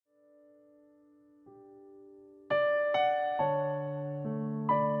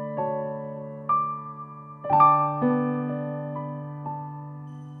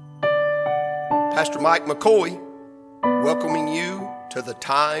Pastor Mike McCoy, welcoming you to the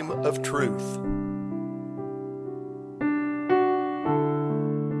Time of Truth.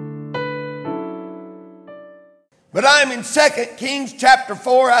 But I'm in 2 Kings chapter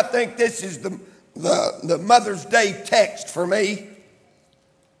 4. I think this is the Mother's Day text for me.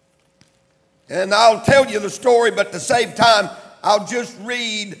 And I'll tell you the story, but to save time, I'll just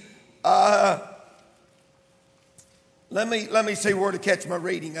read. Let me see where to catch my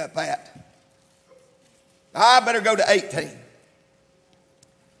reading up at. I better go to 18.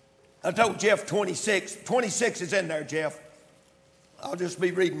 I told Jeff 26. 26 is in there, Jeff. I'll just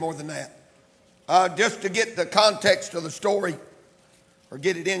be reading more than that. Just to get the context of the story, or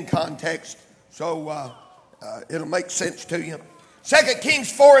get it in context, so it'll make sense to you. 2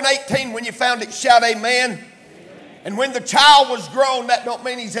 Kings 4 and 18, when you found it, shout amen. Amen. And when the child was grown, that don't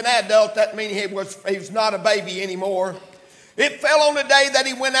mean he's an adult, that means he was not a baby anymore. It fell on the day that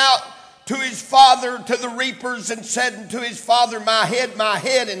he went out to his father, to the reapers, and said unto his father, my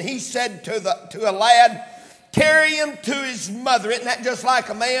head. And he said to a lad, carry him to his mother. Isn't that just like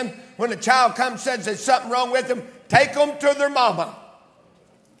a man? When a child comes and says there's something wrong with them, take them to their mama.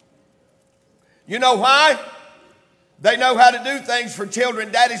 You know why? They know how to do things for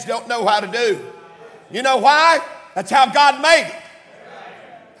children daddies don't know how to do. You know why? That's how God made it.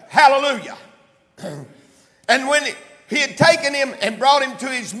 Hallelujah. And when he had taken him and brought him to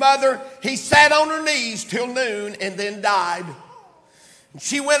his mother, he sat on her knees till noon and then died. And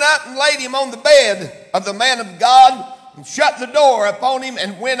she went up and laid him on the bed of the man of God and shut the door upon him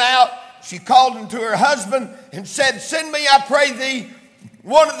and went out. She called him to her husband and said, send me, I pray thee,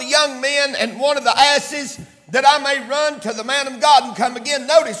 one of the young men and one of the asses, that I may run to the man of God and come again.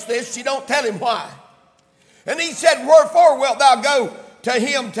 Notice this, she don't tell him why. And he said, wherefore wilt thou go to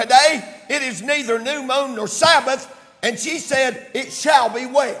him today? It is neither new moon nor Sabbath. And she said, it shall be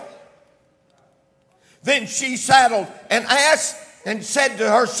well. Then she saddled an ass and said to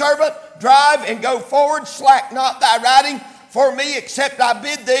her servant, drive and go forward, slack not thy riding for me, except I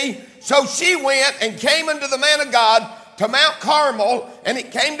bid thee. So she went and came unto the man of God to Mount Carmel. And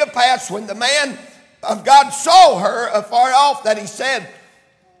it came to pass when the man of God saw her afar off, that he said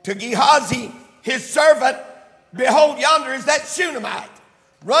to Gehazi, his servant, behold, yonder is that Shunammite.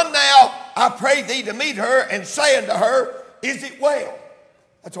 Run now, I pray thee, to meet her, and say unto her, is it well?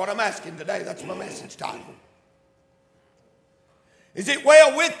 That's what I'm asking today. That's my message title. Is it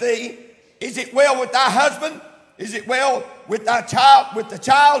well with thee? Is it well with thy husband? Is it well with thy child, with the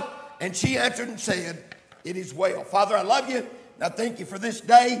child? And she answered and said, it is well. Father, I love you, and I thank you for this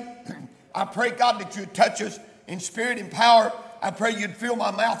day. I pray, God, that you'd touch us in spirit and power. I pray you'd fill my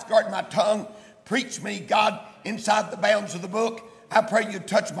mouth, guard my tongue. Preach me, God, inside the bounds of the book. I pray you'd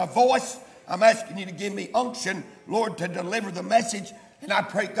touch my voice. I'm asking you to give me unction, Lord, to deliver the message. And I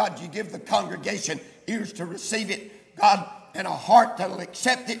pray, God, you give the congregation ears to receive it, God, and a heart that'll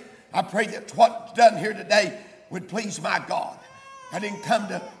accept it. I pray that what's done here today would please my God. I didn't come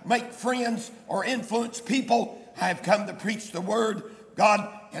to make friends or influence people. I have come to preach the word,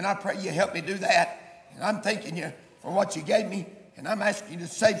 God, and I pray you help me do that. And I'm thanking you for what you gave me, and I'm asking you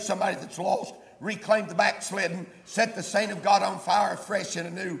to save somebody that's lost, reclaim the backslidden, set the saint of God on fire afresh and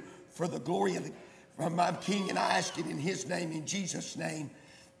anew for the glory of my King. And I ask it in his name, in Jesus' name.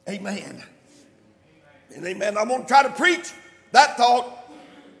 Amen. And amen. I'm going to try to preach that thought.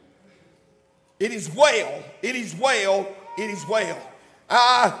 It is well. It is well. It is well.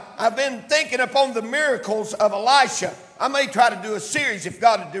 I've been thinking upon the miracles of Elisha. I may try to do a series if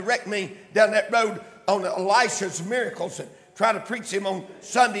God would direct me down that road on Elisha's miracles and try to preach him on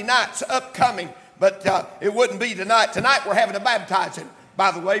Sunday nights upcoming. But it wouldn't be tonight. Tonight we're having a baptizing. By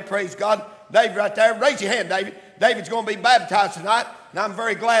the way, praise God. David right there. Raise your hand, David. David's going to be baptized tonight, and I'm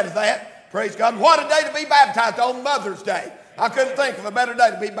very glad of that. Praise God. What a day to be baptized on Mother's Day. I couldn't think of a better day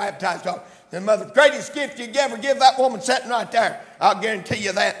to be baptized on than Mother's. Greatest gift you could ever give that woman sitting right there. I'll guarantee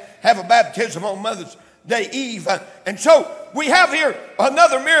you that. Have a baptism on Mother's Day Eve. And so we have here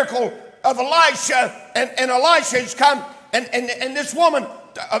another miracle of Elisha, and Elisha has come, and this woman,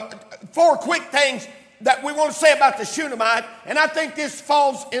 four quick things that we want to say about the Shunammite, and I think this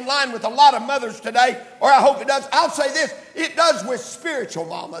falls in line with a lot of mothers today, or I hope it does. I'll say this, it does with spiritual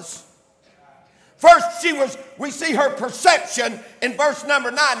mamas. First, we see her perception in verse number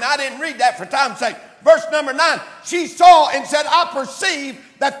 9. Now, I didn't read that for time's sake. Verse number 9, she saw and said, I perceive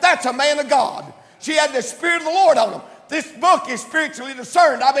that that's a man of God. She had the Spirit of the Lord on him. This book is spiritually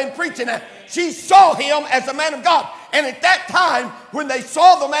discerned. I've been preaching that. She saw him as a man of God. And at that time, when they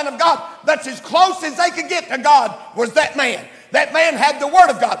saw the man of God, that's as close as they could get to God was that man. That man had the word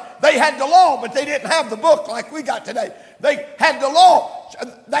of God. They had the law, but they didn't have the book like we got today. They had the law.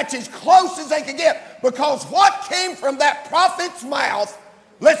 That's as close as they could get, because what came from that prophet's mouth,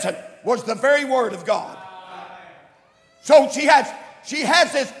 listen, was the very word of God. So she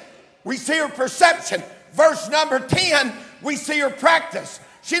has this, we see her perception. Verse number 10, we see her practice.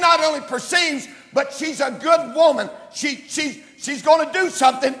 She not only perceives, but she's a good woman. She's going to do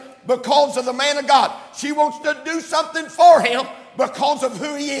something because of the man of God. She wants to do something for him because of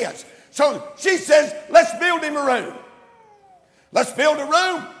who he is. So she says, let's build him a room. Let's build a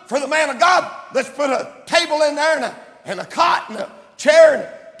room for the man of God. Let's put a table in there and a cot and a chair and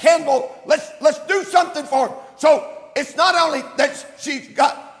a candle. Let's do something for him. So it's not only that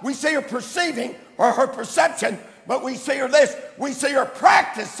we see her perceiving or her perception, but we see her this. We see her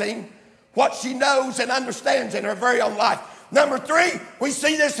practicing what she knows and understands in her very own life. Number 3, we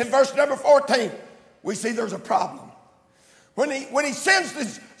see this in verse number 14. We see there's a problem. When he sends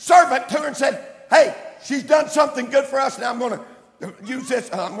this servant to her and said, hey, she's done something good for us. Now I'm going to use this.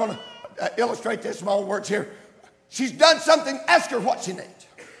 I'm going to illustrate this in my own words here. She's done something. Ask her what she needs.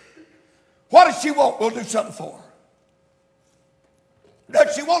 What does she want? We'll do something for her.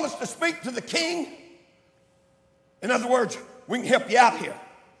 Does she want us to speak to the king? In other words, we can help you out here.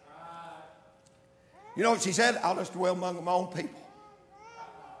 You know what she said? I'll just dwell among my own people.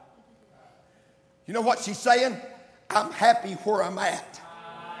 You know what she's saying? I'm happy where I'm at.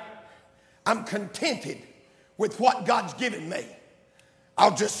 I'm contented with what God's given me.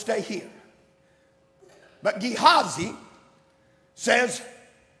 I'll just stay here. But Gehazi says,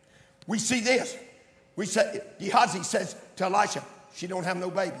 we see this. Gehazi says to Elisha, she don't have no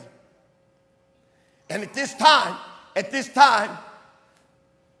baby. And at this time,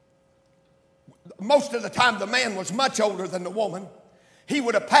 most of the time the man was much older than the woman. He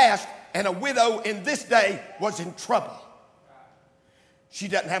would have passed, and a widow in this day was in trouble. She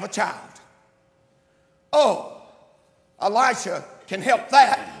doesn't have a child. Oh, Elisha can help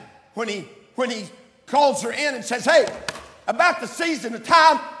that when he calls her in and says, hey, about the season of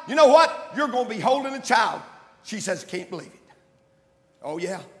time, you know what? You're going to be holding a child. She says, can't believe it. Oh,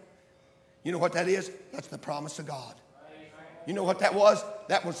 yeah. You know what that is? That's the promise of God. You know what that was?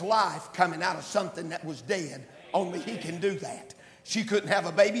 That was life coming out of something that was dead. Only he can do that. She couldn't have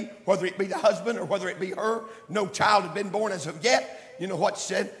a baby, whether it be the husband or whether it be her. No child had been born as of yet. You know what she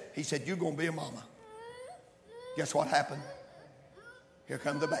said? He said, you're going to be a mama. Guess what happened? Here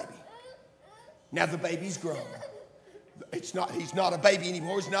comes the baby. Now the baby's grown. He's not a baby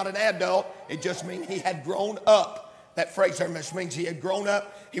anymore. He's not an adult. It just means he had grown up. That phrase there just means he had grown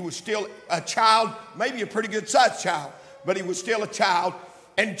up. He was still a child, maybe a pretty good sized child, but he was still a child.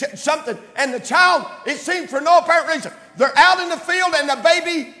 And the child, it seemed for no apparent reason. They're out in the field, and the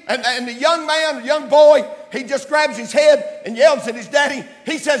baby and the young man, the young boy, he just grabs his head and yells at his daddy.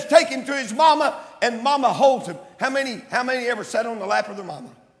 He says, take him to his mama, and mama holds him. How many ever sat on the lap of their mama?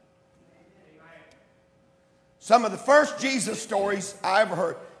 Some of the first Jesus stories I ever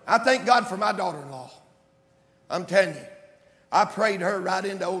heard. I thank God for my daughter-in-law. I'm telling you, I prayed her right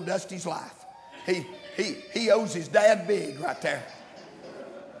into old Dusty's life. He owes his dad big right there.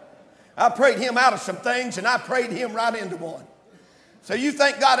 I prayed him out of some things, and I prayed him right into one. So you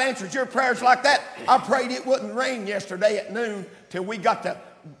think God answers your prayers like that? I prayed it wouldn't rain yesterday at noon till we got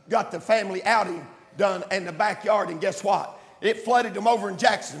the family outing done in the backyard, and guess what? It flooded them over in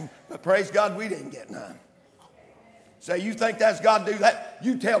Jackson, but praise God we didn't get none. So you think that's God do that?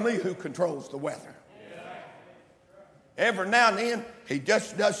 You tell me who controls the weather. Every now and then, he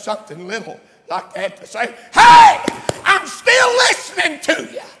just does something little like that to say, hey, I'm still listening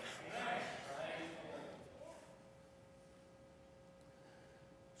to you.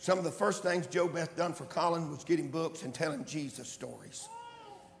 Some of the first things Joe Beth done for Colin was getting books and telling Jesus stories.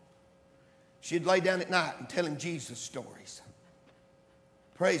 She'd lay down at night and tell him Jesus stories.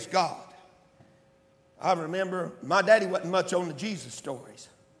 Praise God. I remember my daddy wasn't much on the Jesus stories,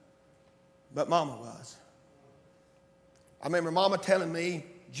 but Mama was. I remember Mama telling me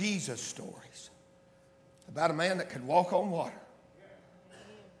Jesus stories about a man that could walk on water,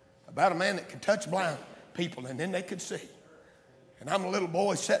 about a man that could touch blind people and then they could see. And I'm a little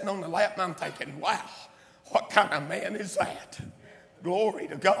boy sitting on the lap and I'm thinking, wow, what kind of man is that? Glory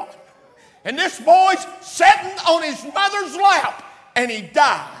to God. And this boy's sitting on his mother's lap and he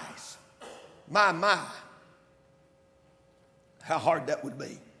dies. My. How hard that would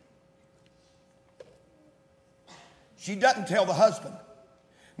be. She doesn't tell the husband.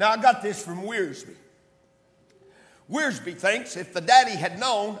 Now, I got this from Wiersbe. Wiersbe thinks if the daddy had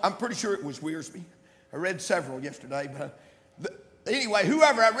known, I'm pretty sure it was Wiersbe. I read several yesterday, but anyway,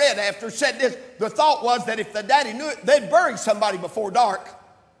 whoever I read after said this. The thought was that if the daddy knew it, they'd bury somebody before dark.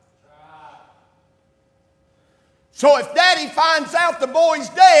 So if Daddy finds out the boy's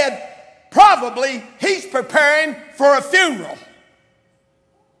dead, probably he's preparing for a funeral.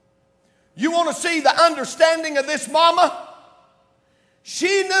 You want to see the understanding of this mama?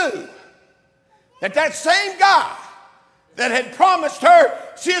 She knew that same guy that had promised her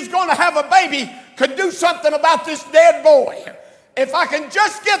she was going to have a baby could do something about this dead boy. If I can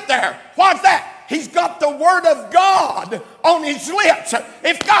just get there. What's that? He's got the word of God on his lips.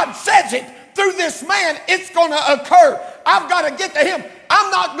 If God says it through this man, it's going to occur. I've got to get to him.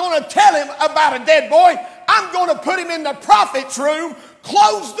 I'm not going to tell him about a dead boy. I'm going to put him in the prophet's room,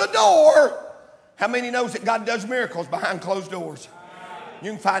 close the door. How many knows that God does miracles behind closed doors?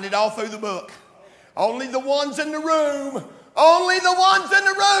 You can find it all through the book. Only the ones in the room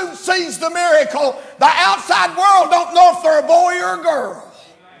sees the miracle. The outside world don't know if they're a boy or a girl.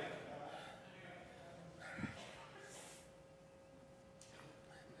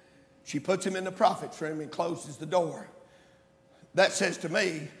 She puts him in the prophet's room and closes the door. That says to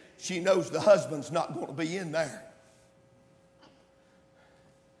me, she knows the husband's not going to be in there.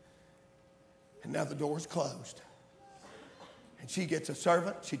 And now the door's closed. And she gets a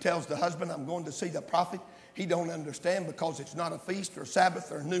servant. She tells the husband, I'm going to see the prophet. He don't understand because it's not a feast or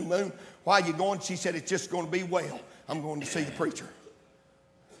Sabbath or a new moon. Why are you going? She said, it's just going to be well. I'm going to see the preacher.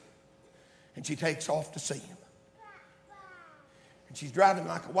 And she takes off to see him. And she's driving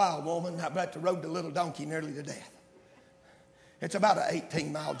like a wild woman. I bet the rode the little donkey nearly to death. It's about an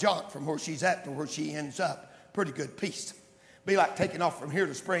 18-mile jaunt from where she's at to where she ends up. Pretty good piece. Be like taking off from here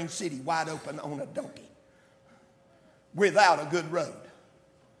to Spring City wide open on a donkey without a good road.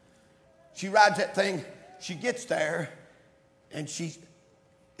 She rides that thing. She gets there, and he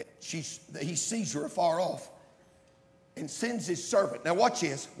sees her afar off and sends his servant. Now watch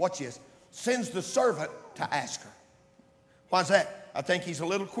this. Sends the servant to ask her. Why's that? I think he's a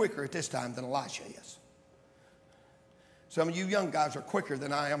little quicker at this time than Elisha is. Some of you young guys are quicker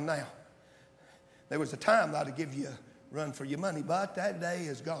than I am now. There was a time that I'd give you a run for your money, but that day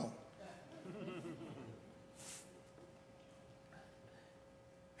is gone.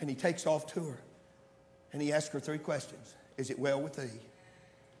 And he takes off to her. And he asks her 3 questions. Is it well with thee?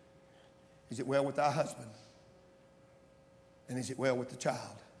 Is it well with thy husband? And is it well with the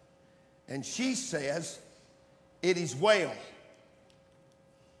child? And she says, it is well.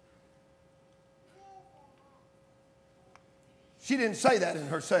 She didn't say that in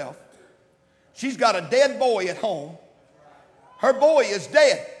herself. She's got a dead boy at home. Her boy is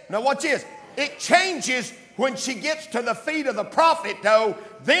dead. Now watch this. It changes when she gets to the feet of the prophet, though.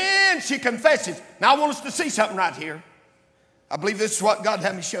 Then she confesses. Now I want us to see something right here. I believe this is what God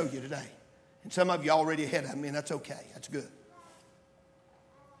had me show you today. And some of you already ahead of me, and that's okay. That's good.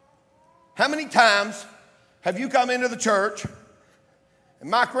 How many times have you come into the church and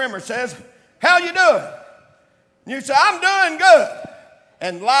Mike Rimmer says, how you doing? And you say, I'm doing good.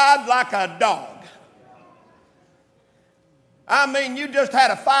 And lied like a dog. I mean, you just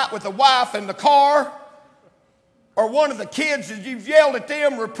had a fight with the wife in the car, or one of the kids that you've yelled at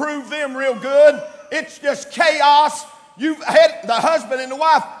them, reproved them real good. It's just chaos. You've had the husband and the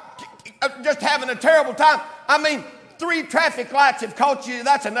wife just having a terrible time. I mean, 3 traffic lights have caught you.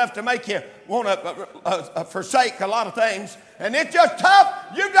 That's enough to make you want to forsake a lot of things. And it's just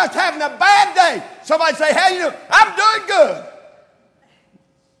tough. You're just having a bad day. Somebody say, how you doing? I'm doing good.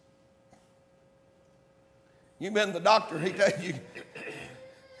 You've been to the doctor. He tells you,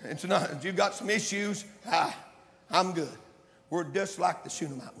 it's not, you've got some issues. I'm good. We're just like the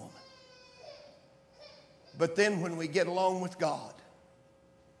Shunammite woman. But then when we get along with God,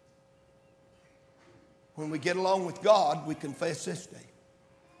 we confess this day.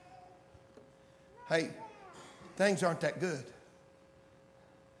 Hey, things aren't that good.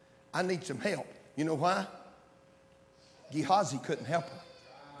 I need some help. You know why? Gehazi couldn't help her.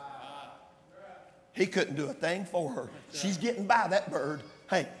 He couldn't do a thing for her. She's getting by that bird.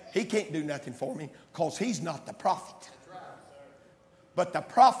 Hey, he can't do nothing for me because he's not the prophet. But the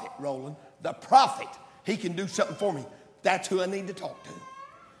prophet, Roland, the prophet, he can do something for me. That's who I need to talk to.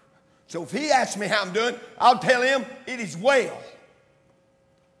 So if he asks me how I'm doing, I'll tell him it is well.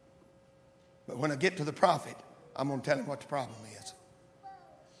 But when I get to the prophet, I'm going to tell him what the problem is.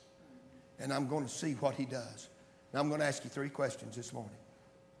 And I'm going to see what he does. Now I'm going to ask you 3 questions this morning.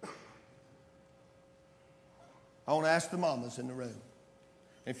 I want to ask the mamas in the room.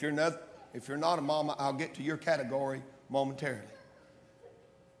 If you're not a mama, I'll get to your category momentarily.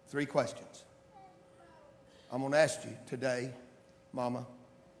 3 questions. I'm going to ask you today, mama,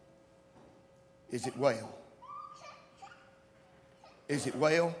 is it well? Is it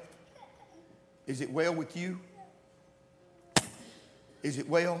well? Is it well with you? Is it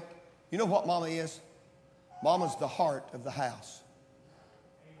well? You know what mama is? Mama's the heart of the house.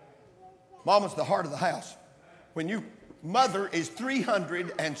 Mama's the heart of the house. Mother is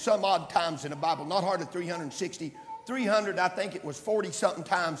 300 and some odd times in the Bible, not hardly 360. 300, I think it was 40-something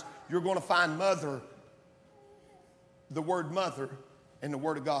times you're going to find mother, the word mother, in the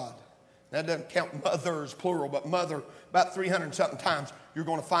Word of God. That doesn't count mothers, plural, but mother, about 300-something times you're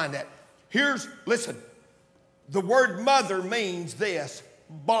going to find that. Listen, the word mother means this,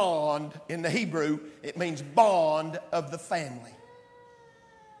 bond in the Hebrew. It means bond of the family.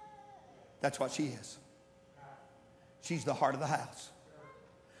 That's what she is. She's the heart of the house.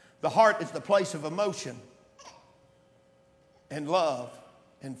 The heart is the place of emotion and love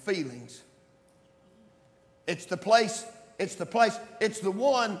and feelings. It's the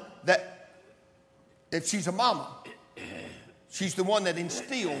one that, if she's a mama, she's the one that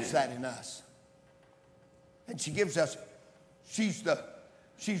instills that in us. And she gives us, she's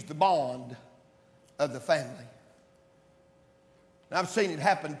the bond of the family. And I've seen it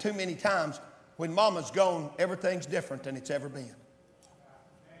happen too many times. When mama's gone, everything's different than it's ever been.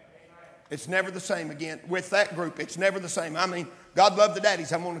 It's never the same again. With that group, it's never the same. I mean, God love the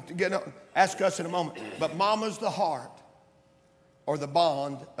daddies. I'm going to ask us in a moment. But mama's the heart or the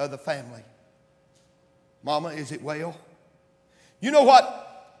bond of the family. Mama, is it well? You know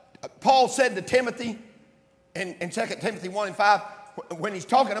what Paul said to Timothy in 2 Timothy 1:5 when he's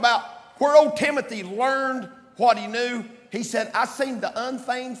talking about where old Timothy learned what he knew? He said, I seen the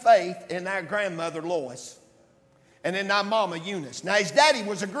unfeigned faith in our grandmother Lois and in our mama Eunice. Now his daddy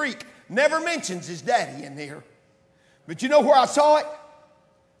was a Greek. Never mentions his daddy in here. But you know where I saw it?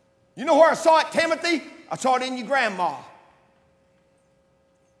 You know where I saw it, Timothy? I saw it in your grandma.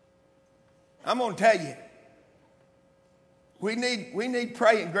 I'm going to tell you, we need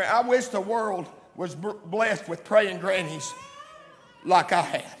praying grannies. I wish the world was blessed with praying grannies like I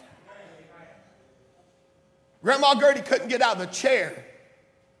had. Grandma Gertie couldn't get out of the chair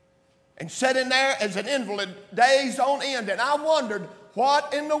and sat in there as an invalid days on end. And I wondered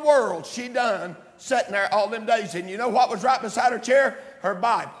what in the world she done sitting there all them days. And you know what was right beside her chair? Her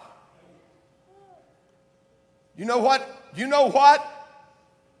Bible. You know what?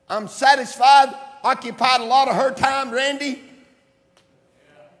 I'm satisfied, occupied a lot of her time, Randy.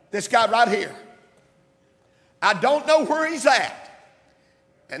 This guy right here. I don't know where he's at.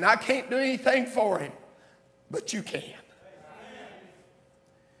 And I can't do anything for him. But you can.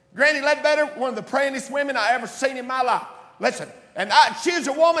 Granny Ledbetter, one of the prayingest women I ever seen in my life. Listen, and she's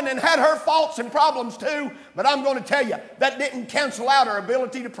a woman and had her faults and problems too, but I'm going to tell you, that didn't cancel out her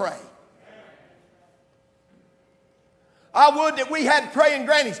ability to pray. I would that we had praying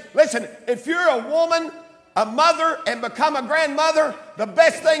grannies. Listen, if you're a woman, a mother, and become a grandmother, the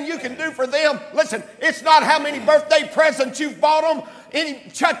best thing you can do for them, listen, it's not how many birthday presents you've bought them,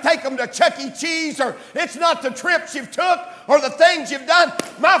 take them to Chuck E. Cheese, or it's not the trips you've took or the things you've done.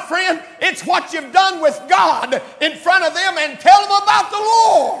 My friend, it's what you've done with God in front of them and tell them about the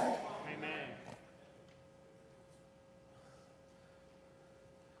Lord. Amen.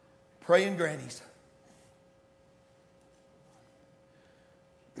 Praying grannies.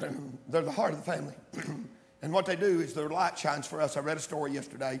 They're the heart of the family. And what they do is their light shines for us. I read a story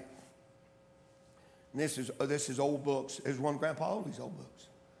yesterday. And this is old books. There's one Grandpa all these old books.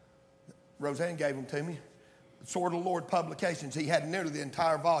 Roseanne gave them to me. Sword of the Lord Publications. He had nearly the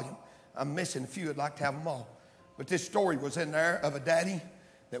entire volume. I'm missing a few. I'd like to have them all. But this story was in there of a daddy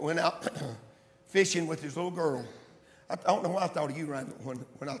that went out fishing with his little girl. I don't know why I thought of you, Ryan,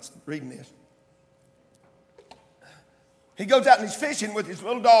 when I was reading this. He goes out and he's fishing with his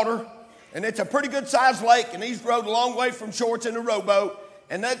little daughter, and it's a pretty good-sized lake, and he's rowed a long way from shore in a rowboat,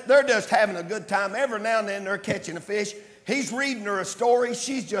 and they're just having a good time. Every now and then they're catching a fish. He's reading her a story.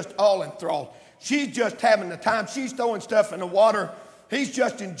 She's just all enthralled. She's just having the time. She's throwing stuff in the water. He's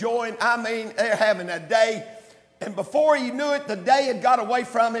just enjoying. I mean, they're having a day. And before he knew it, the day had got away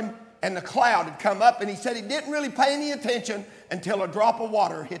from him, and the cloud had come up, and he said he didn't really pay any attention until a drop of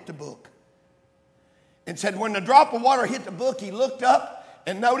water hit the book. And said when the drop of water hit the book, he looked up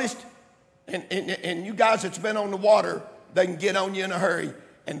and noticed, and you guys that's been on the water, they can get on you in a hurry.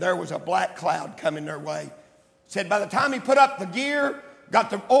 And there was a black cloud coming their way. Said by the time he put up the gear, got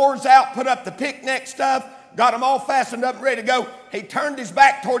the oars out, put up the picnic stuff, got them all fastened up and ready to go, he turned his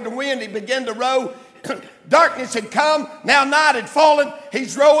back toward the wind. He began to row. Darkness had come. Now night had fallen.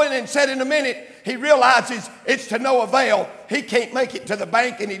 He's rowing and said in a minute, he realizes it's to no avail. He can't make it to the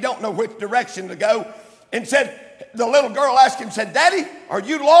bank and he don't know which direction to go. And said, the little girl asked him, said, Daddy, are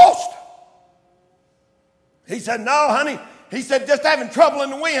you lost? He said, no, honey. He said, just having trouble in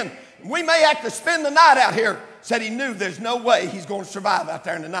the wind. We may have to spend the night out here. Said he knew there's no way he's going to survive out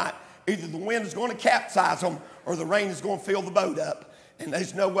there in the night. Either the wind is going to capsize them or the rain is going to fill the boat up. And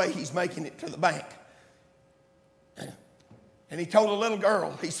there's no way he's making it to the bank. And he told a little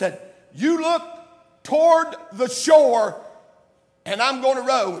girl, he said, you look toward the shore and I'm going to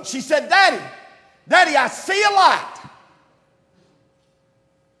row. And she said, Daddy, I see a light.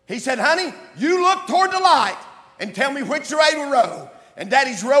 He said, honey, you look toward the light and tell me which way to row. And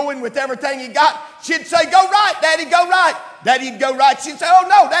Daddy's rowing with everything he got. She'd say, go right, Daddy, go right. Daddy'd go right. She'd say, oh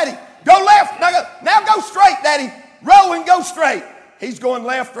no, Daddy, go left. Now go straight, Daddy. Row and go straight. He's going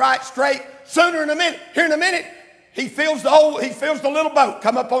left, right, straight. Here in a minute, he feels the little boat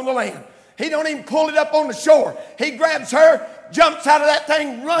come up on the land. He don't even pull it up on the shore. He grabs her, jumps out of that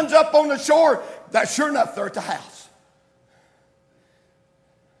thing, runs up on the shore. Sure enough, they're at the house.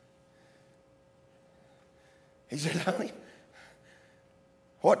 He said, honey,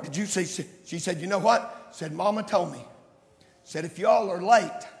 what did you see? She said, you know what? Said, Mama told me. Said, if y'all are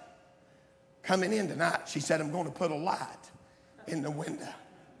late coming in tonight, she said, I'm going to put a light in the window.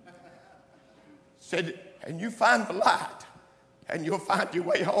 Said, and you find the light and you'll find your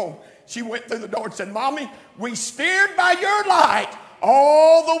way home. She went through the door and said, Mommy, we steered by your light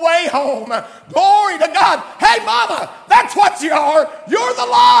all the way home. Glory to God. Hey, Mama, that's what you are. You're the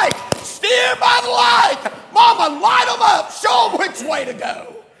light. Steer by the light. Mama, light them up. Show them which way to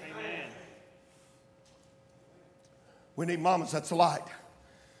go. Amen. We need mamas, that's the light.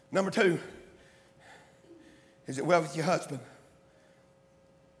 Number 2, is it well with your husband?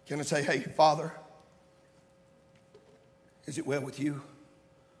 Can I say, hey, Father, is it well with you?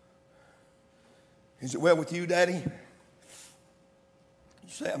 Is it well with you, Daddy? You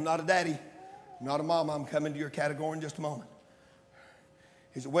say, I'm not a daddy, I'm not a mama. I'm coming to your category in just a moment.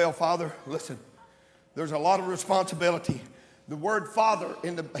 Is it well, Father? Listen, there's a lot of responsibility. The word father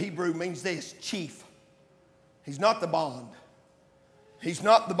in the Hebrew means this, chief. He's not the bond. He's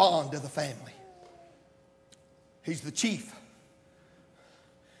not the bond of the family. He's the chief.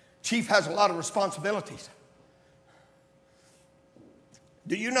 Chief has a lot of responsibilities.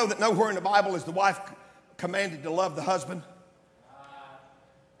 Do you know that nowhere in the Bible is the wife commanded to love the husband?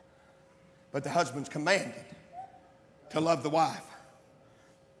 But the husband's commanded to love the wife.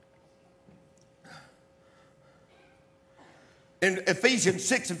 In Ephesians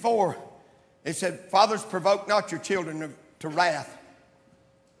 6:4, it said, fathers, provoke not your children to wrath.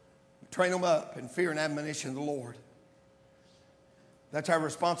 Train them up in fear and admonition of the Lord. That's our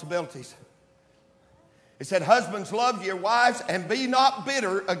responsibilities. It said, husbands, love your wives and be not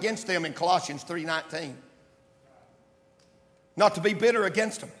bitter against them in Colossians 3:19. Not to be bitter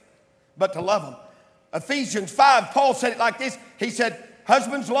against them, but to love them. Ephesians 5, Paul said it like this. He said,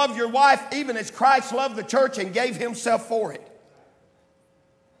 husbands, love your wife even as Christ loved the church and gave himself for it.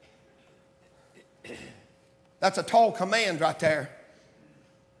 That's a tall command right there.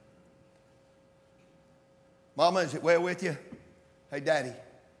 Mama, is it well with you? Hey, Daddy,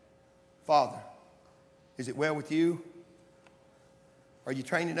 Father, is it well with you? Are you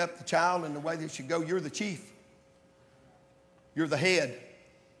training up the child in the way they should go? You're the chief. You're the head.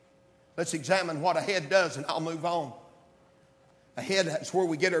 Let's examine what a head does and I'll move on. A head is where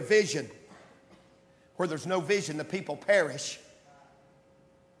we get our vision. Where there's no vision, the people perish.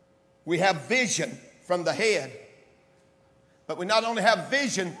 We have vision from the head. But we not only have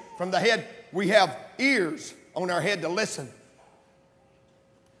vision from the head, we have ears on our head to listen.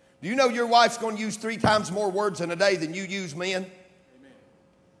 Do you know your wife's going to use 3 times more words in a day than you use, men? Amen.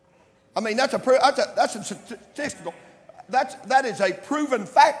 I mean, that's a statistical. That is a proven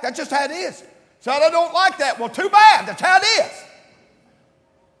fact. That's just how it is. So I don't like that. Well, too bad. That's how it is.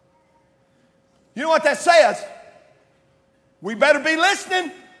 You know what that says? We better be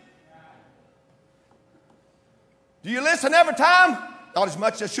listening. Do you listen every time? Not as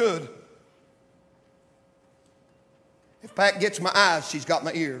much as I should. If Pat gets my eyes, she's got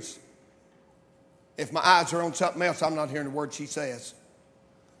my ears. If my eyes are on something else, I'm not hearing the word she says.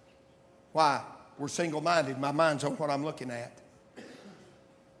 Why? We're single-minded. My mind's on what I'm looking at.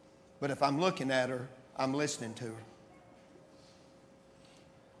 But if I'm looking at her, I'm listening to her.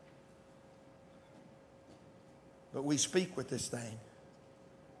 But we speak with this thing.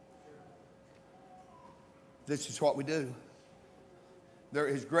 This is what we do. There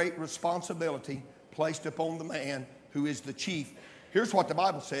is great responsibility placed upon the man who is the chief. Here's what the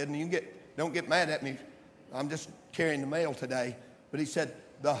Bible said, and don't get mad at me. I'm just carrying the mail today. But he said,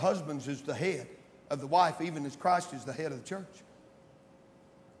 the husband is the head of the wife, even as Christ is the head of the church.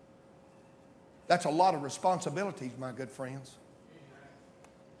 That's a lot of responsibilities, my good friends.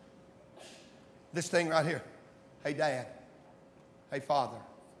 This thing right here. Hey, Dad. Hey, Father.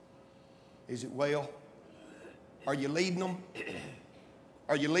 Is it well? Are you leading them?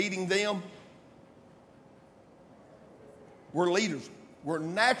 Are you leading them? We're leaders. We're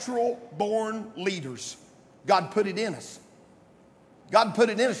natural born leaders. God put it in us. God put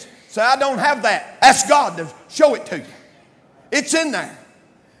it in us. Say, I don't have that. Ask God to show it to you. It's in there.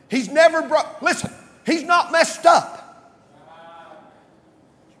 He's never brought, listen, He's not messed up.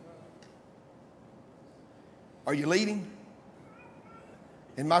 Are you leading?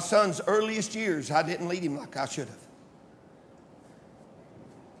 In my son's earliest years, I didn't lead him like I should have.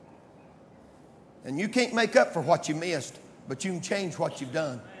 And you can't make up for what you missed, but you can change what you've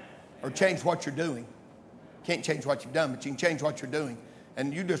done or change what you're doing. Can't change what you've done, but you can change what you're doing.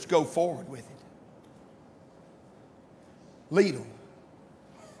 And you just go forward with it. Lead them.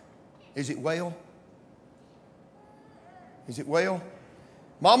 Is it well? Is it well?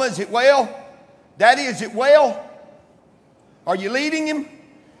 Mama, is it well? Daddy, is it well? Are you leading him?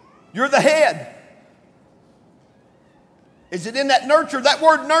 You're the head. Is it in that nurture? That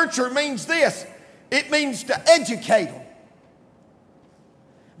word nurture means this. It means to educate them.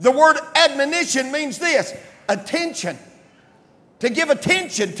 The word admonition means this. Attention. To give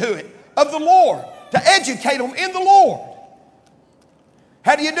attention to it of the Lord. To educate them in the Lord.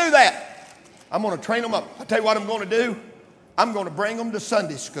 How do you do that? I'm going to train them up. I'll tell you what I'm going to do. I'm going to bring them to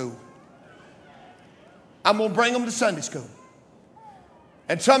Sunday school. I'm going to bring them to Sunday school.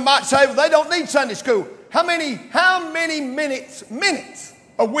 And some might say, well, they don't need Sunday school. How many minutes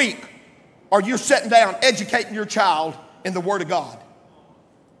a week are you sitting down educating your child in the Word of God?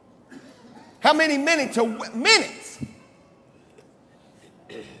 How many minutes? Minutes.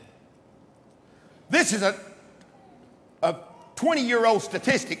 This is a 20-year-old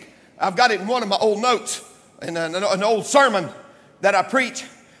statistic. I've got it in one of my old notes in an old sermon that I preach.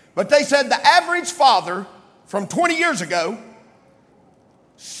 But they said the average father from 20 years ago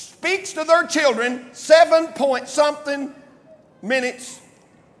speaks to their children 7-point-something minutes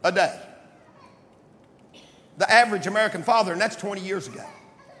a day. The average American father, and that's 20 years ago.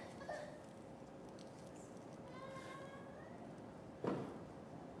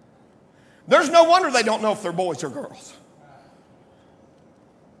 There's no wonder they don't know if they're boys or girls.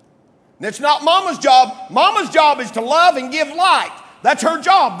 And it's not mama's job. Mama's job is to love and give light. That's her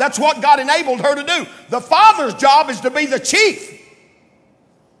job. That's what God enabled her to do. The father's job is to be the chief.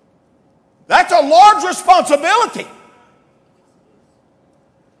 That's a large responsibility.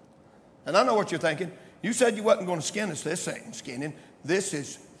 And I know what you're thinking. You said you wasn't going to skin us. This ain't skinning. This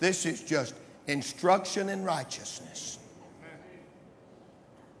is just instruction in righteousness.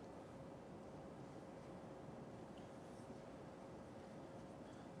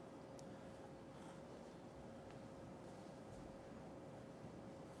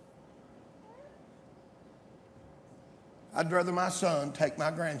 I'd rather my son take my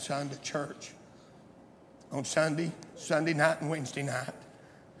grandson to church on Sunday night and Wednesday night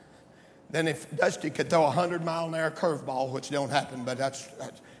than if Dusty could throw a 100-mile-an-hour curveball, which don't happen,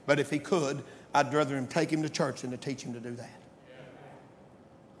 but if he could, I'd rather him take him to church than to teach him to do that.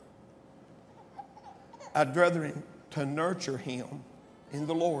 I'd rather him to nurture him in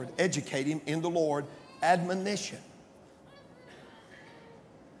the Lord, educate him in the Lord, admonition.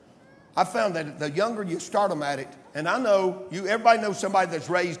 I found that the younger you start them at it, and I know everybody knows somebody that's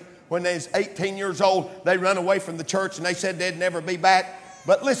raised when they was 18 years old, they run away from the church and they said they'd never be back.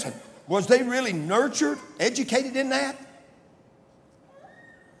 But listen, was they really nurtured, educated in that?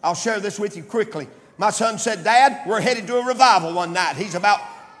 I'll share this with you quickly. My son said, Dad, we're headed to a revival one night. He's about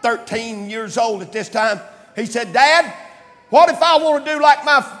 13 years old at this time. He said, Dad, what if I want to do like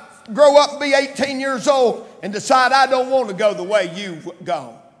grow up and be 18 years old and decide I don't want to go the way you've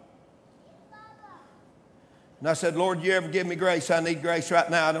gone? And I said, Lord, you ever give me grace? I need grace right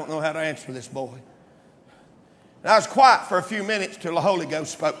now. I don't know how to answer this boy. And I was quiet for a few minutes till the Holy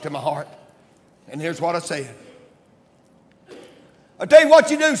Ghost spoke to my heart. And here's what I said. I'll tell you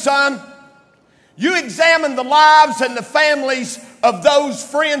what you do, son. You examine the lives and the families of those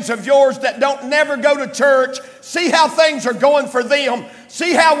friends of yours that don't never go to church. See how things are going for them.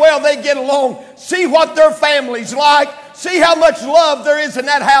 See how well they get along. See what their family's like. See how much love there is in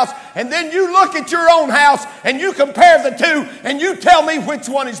that house. And then you look at your own house and you compare the two and you tell me which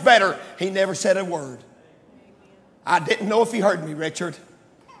one is better. He never said a word. I didn't know if he heard me, Richard.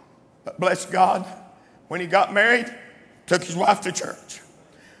 But bless God, when he got married, took his wife to church.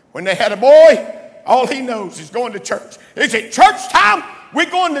 When they had a boy, all he knows is going to church. Is it church time? We're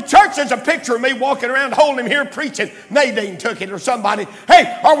going to church. There's a picture of me walking around holding him here preaching. Nadine took it or somebody.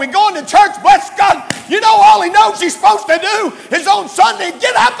 Hey, are we going to church? Bless God. You know all he knows he's supposed to do is on Sunday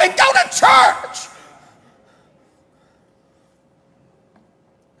get up and go to church.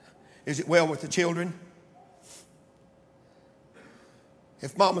 Is it well with the children?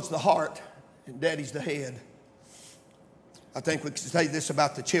 If mama's the heart and daddy's the head, I think we could say this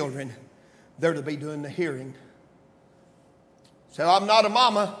about the children. They're to be doing the hearing. So I'm not a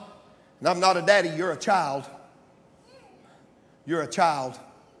mama and I'm not a daddy. You're a child. You're a child.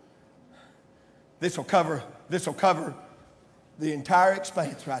 This will cover the entire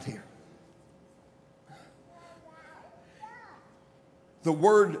expanse right here. The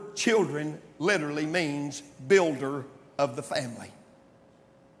word children literally means builder of the family.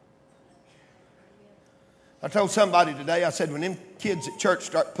 I told somebody today, I said, when them kids at church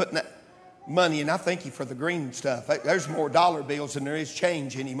start putting that money, and I thank you for the green stuff. There's more dollar bills than there is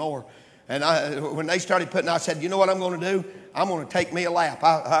change anymore. And when they started putting, I said, you know what I'm going to do? I'm going to take me a lap.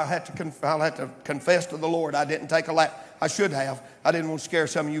 I'll have to confess to the Lord I didn't take a lap. I should have. I didn't want to scare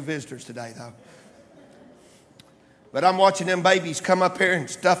some of you visitors today, though. But I'm watching them babies come up here and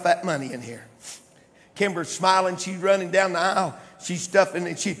stuff that money in here. Kimber's smiling. She's running down the aisle. She's stuffing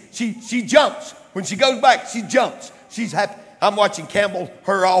it. She jumps. When she goes back, she jumps. She's happy. I'm watching Campbell,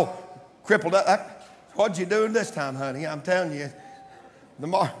 her all crippled up. What'd you do this time, honey? I'm telling you,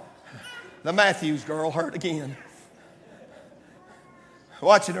 the Matthews girl hurt again.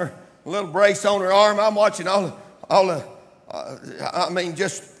 Watching her little brace on her arm. I'm watching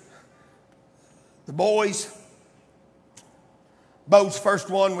just the boys. Bo's first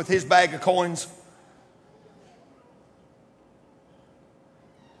one with his bag of coins.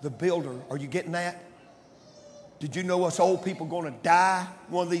 The builder. Are you getting that? Did you know us old people going to die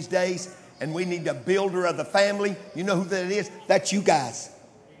one of these days? And we need the builder of the family. You know who that is? That's you guys.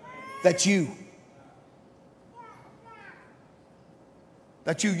 That's you.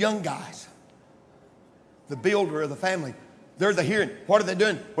 That's you young guys. The builder of the family. They're the hearing. What are they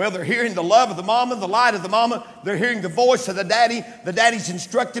doing? Well, they're hearing the love of the mama, the light of the mama. They're hearing the voice of the daddy. The daddy's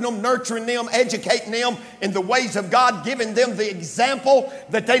instructing them, nurturing them, educating them in the ways of God, giving them the example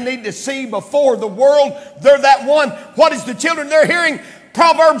that they need to see before the world. They're that one. What is the children they're hearing?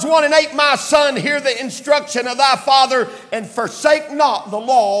 Proverbs 1:8, my son, hear the instruction of thy father and forsake not the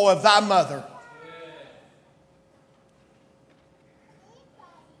law of thy mother.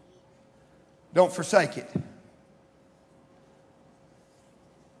 Don't forsake it.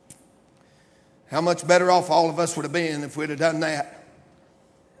 How much better off all of us would have been if we'd have done that.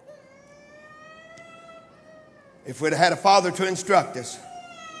 If we'd have had a father to instruct us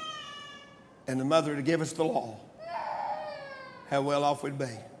and a mother to give us the law, how well off we'd be.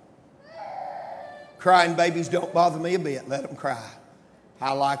 Crying babies don't bother me a bit. Let them cry.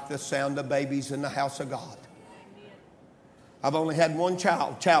 I like the sound of babies in the house of God. I've only had one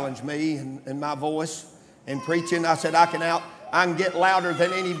child challenge me in my voice in preaching. I said, I can get louder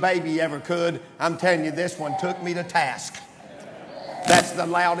than any baby ever could. I'm telling you, this one took me to task. That's the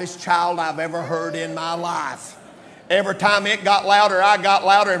loudest child I've ever heard in my life. Every time it got louder, I got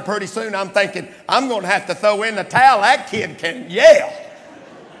louder, and pretty soon I'm thinking, I'm going to have to throw in the towel. That kid can yell.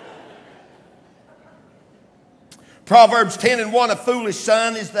 Proverbs 10:1, a foolish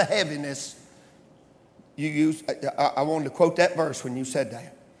son is the heaviness. I wanted to quote that verse when you said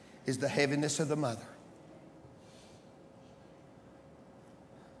that. Is the heaviness of the mother.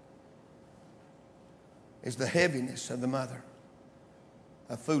 Is the heaviness of the mother.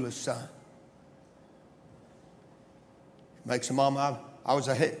 A foolish son. It makes a mama. I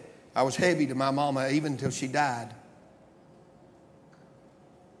was heavy to my mama even until she died.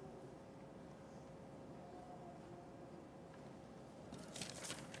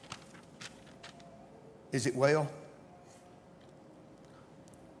 Is it well?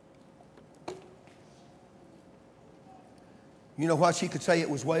 You know why she could say it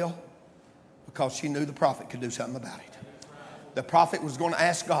was well? Because she knew the prophet could do something about it. The prophet was going to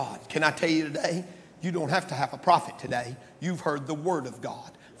ask God. Can I tell you today? You don't have to have a prophet today. You've heard the word of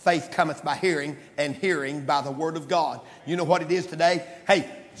God. Faith cometh by hearing, and hearing by the word of God. You know what it is today? Hey,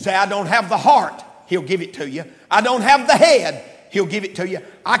 say, I don't have the heart. He'll give it to you. I don't have the head. He'll give it to you.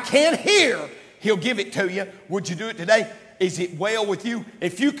 I can't hear. He'll give it to you. Would you do it today? Is it well with you?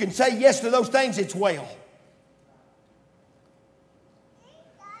 If you can say yes to those things, it's well.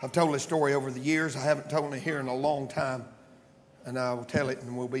 I've told this story over the years. I haven't told it here in a long time. And I will tell it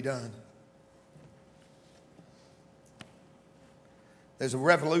and we'll be done. There's a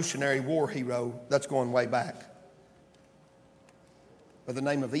Revolutionary War hero that's going way back by the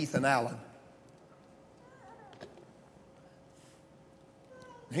name of Ethan Allen.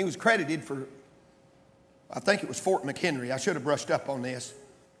 He was credited for, I think it was Fort McHenry. I should have brushed up on this.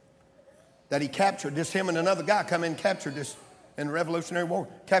 That he captured this, him and another guy come in and captured this in the Revolutionary War.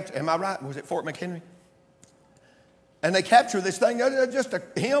 Am I right? Was it Fort McHenry? And they captured this thing. Just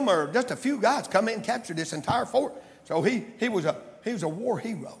him or just a few guys come in and captured this entire fort. So he was war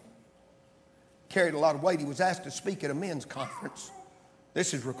hero. Carried a lot of weight. He was asked to speak at a men's conference.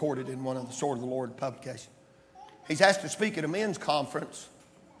 This is recorded in one of the Sword of the Lord publications. He's asked to speak at a men's conference,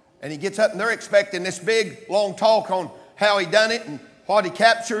 and he gets up, and they're expecting this big, long talk on how he done it and what he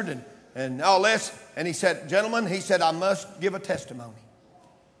captured and all this. And he said, gentlemen, he said, I must give a testimony.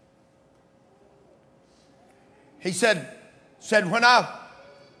 He said when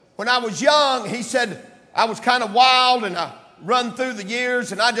I was young, he said, I was kind of wild, and I run through the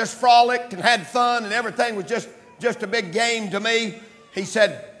years, and I just frolicked and had fun, and everything was just a big game to me. He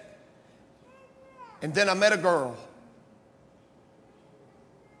said, and then I met a girl.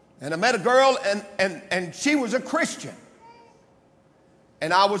 And I met a girl, and she was a Christian.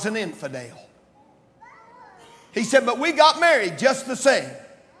 And I was an infidel. He said, but we got married just the same.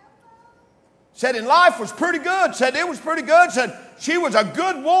 Said, and life was pretty good. Said, it was pretty good. Said, she was a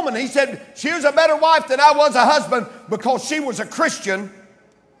good woman. He said, she was a better wife than I was a husband because she was a Christian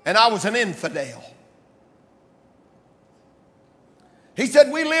and I was an infidel. He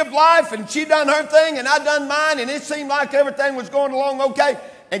said, we lived life and she done her thing and I done mine, and it seemed like everything was going along okay.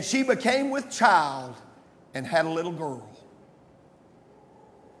 And she became with child and had a little girl.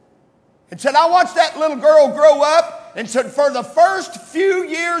 And said, I watched that little girl grow up, and said for the first few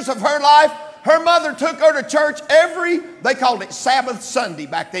years of her life, her mother took her to church they called it Sabbath Sunday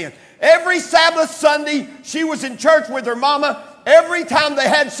back then. Every Sabbath Sunday, she was in church with her mama. Every time they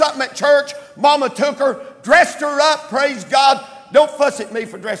had something at church, mama took her, dressed her up, praise God. Don't fuss at me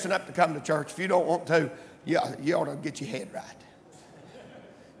for dressing up to come to church. If you don't want to, you ought to get your head right.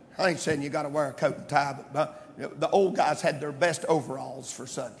 I ain't saying you got to wear a coat and tie, but the old guys had their best overalls for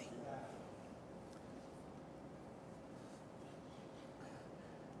Sunday.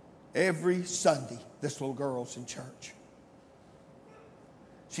 Every Sunday, this little girl's in church.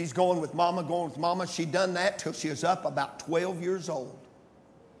 She's going with mama. She done that till she was up about 12 years old.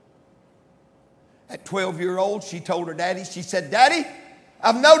 At 12 years old, she told her daddy, she said, Daddy,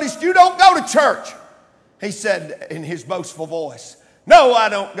 I've noticed you don't go to church. He said in his boastful voice, no, I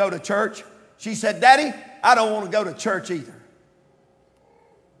don't go to church. She said, Daddy, I don't want to go to church either.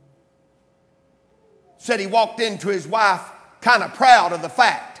 Said he walked into his wife kind of proud of the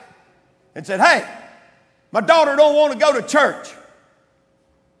fact and said, hey, my daughter don't want to go to church.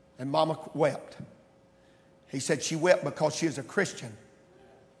 And mama wept. He said she wept because she is a Christian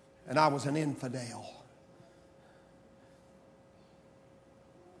and I was an infidel.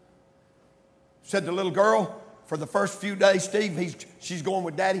 Said the little girl, for the first few days, Steve, she's going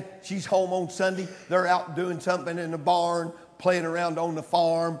with Daddy. She's home on Sunday. They're out doing something in the barn, playing around on the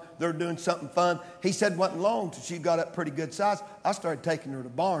farm. They're doing something fun. He said it wasn't long till she got up pretty good size. I started taking her to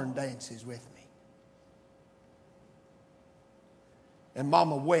barn dances with me. And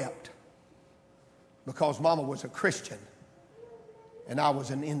mama wept because mama was a Christian and I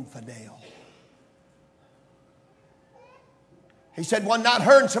was an infidel. He said one night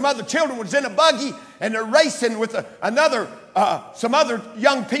her and some other children was in a buggy and they're racing with some other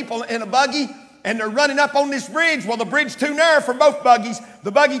young people in a buggy, and they're running up on this bridge. Well, the bridge's too narrow for both buggies.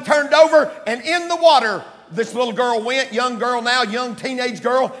 The buggy turned over, and in the water this little girl went, young girl now, young teenage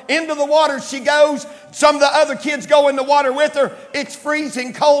girl. Into the water she goes. Some of the other kids go in the water with her. It's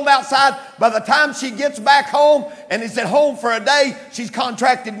freezing cold outside. By the time she gets back home and is at home for a day, she's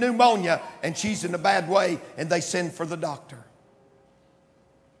contracted pneumonia, and she's in a bad way, and they send for the doctor.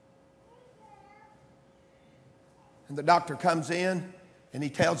 And the doctor comes in, and he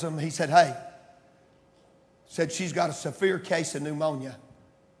tells them, he said, hey, she's got a severe case of pneumonia,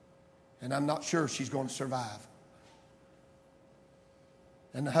 and I'm not sure she's going to survive.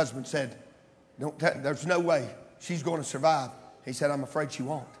 And the husband said, there's no way she's going to survive. He said, I'm afraid she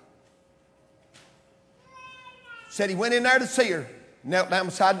won't. Said he went in there to see her, knelt down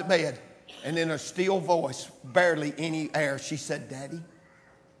beside the bed, and in a still voice, barely any air, she said, Daddy,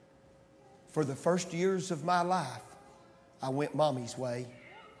 for the first years of my life, I went mommy's way.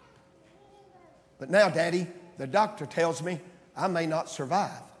 But now, Daddy, the doctor tells me I may not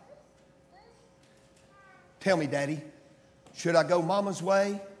survive. Tell me, Daddy, should I go mama's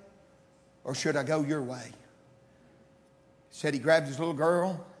way or should I go your way? Said he grabbed his little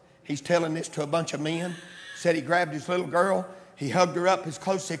girl. He's telling this to a bunch of men. Said he grabbed his little girl. He hugged her up as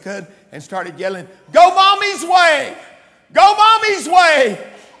close as he could and started yelling, go mommy's way! Go mommy's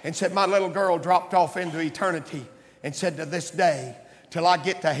way! And said my little girl dropped off into eternity, and said to this day, till I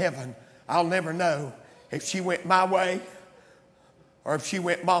get to heaven, I'll never know if she went my way or if she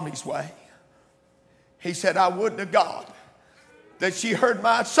went mommy's way. He said, I would to God that she heard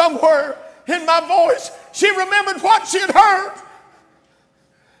somewhere in my voice, she remembered what she had heard,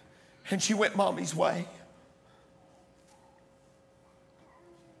 and she went mommy's way.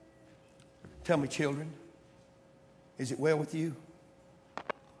 Tell me, children, is it well with you?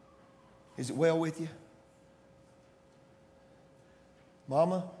 Is it well with you?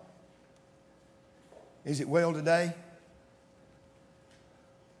 Mama, is it well today?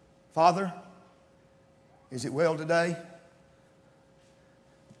 Father, is it well today?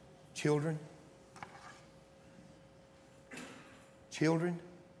 Children? Children?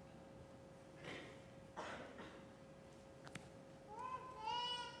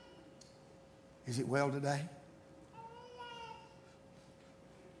 Is it well today?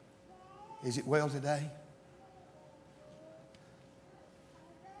 Is it well today?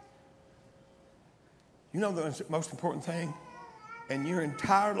 You know the most important thing in your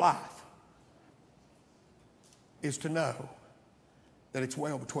entire life is to know that it's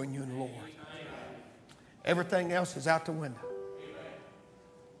well between you and the Lord. Everything else is out the window.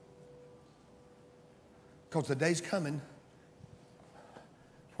 Because the day's coming,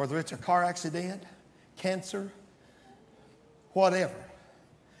 whether it's a car accident, cancer, whatever,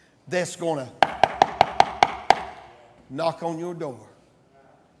 death's going to knock on your door.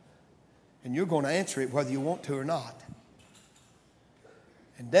 And you're going to answer it whether you want to or not.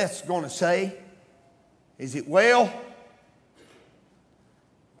 And death's going to say, is it well?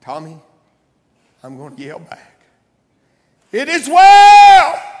 Tommy, I'm going to yell back, it is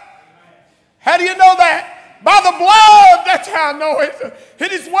well. How do you know that? By the blood, that's how I know it.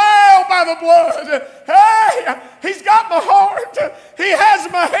 It is well by the blood. Hey, he's got my heart. He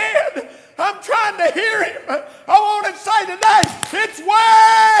has my hand. I'm trying to hear him. I want to say today, it's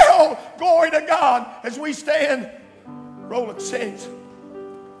well. Glory to God as we stand. Roll it, sings.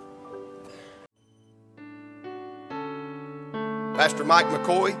 Pastor Mike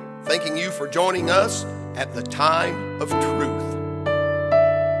McCoy, thanking you for joining us at the Time of Truth.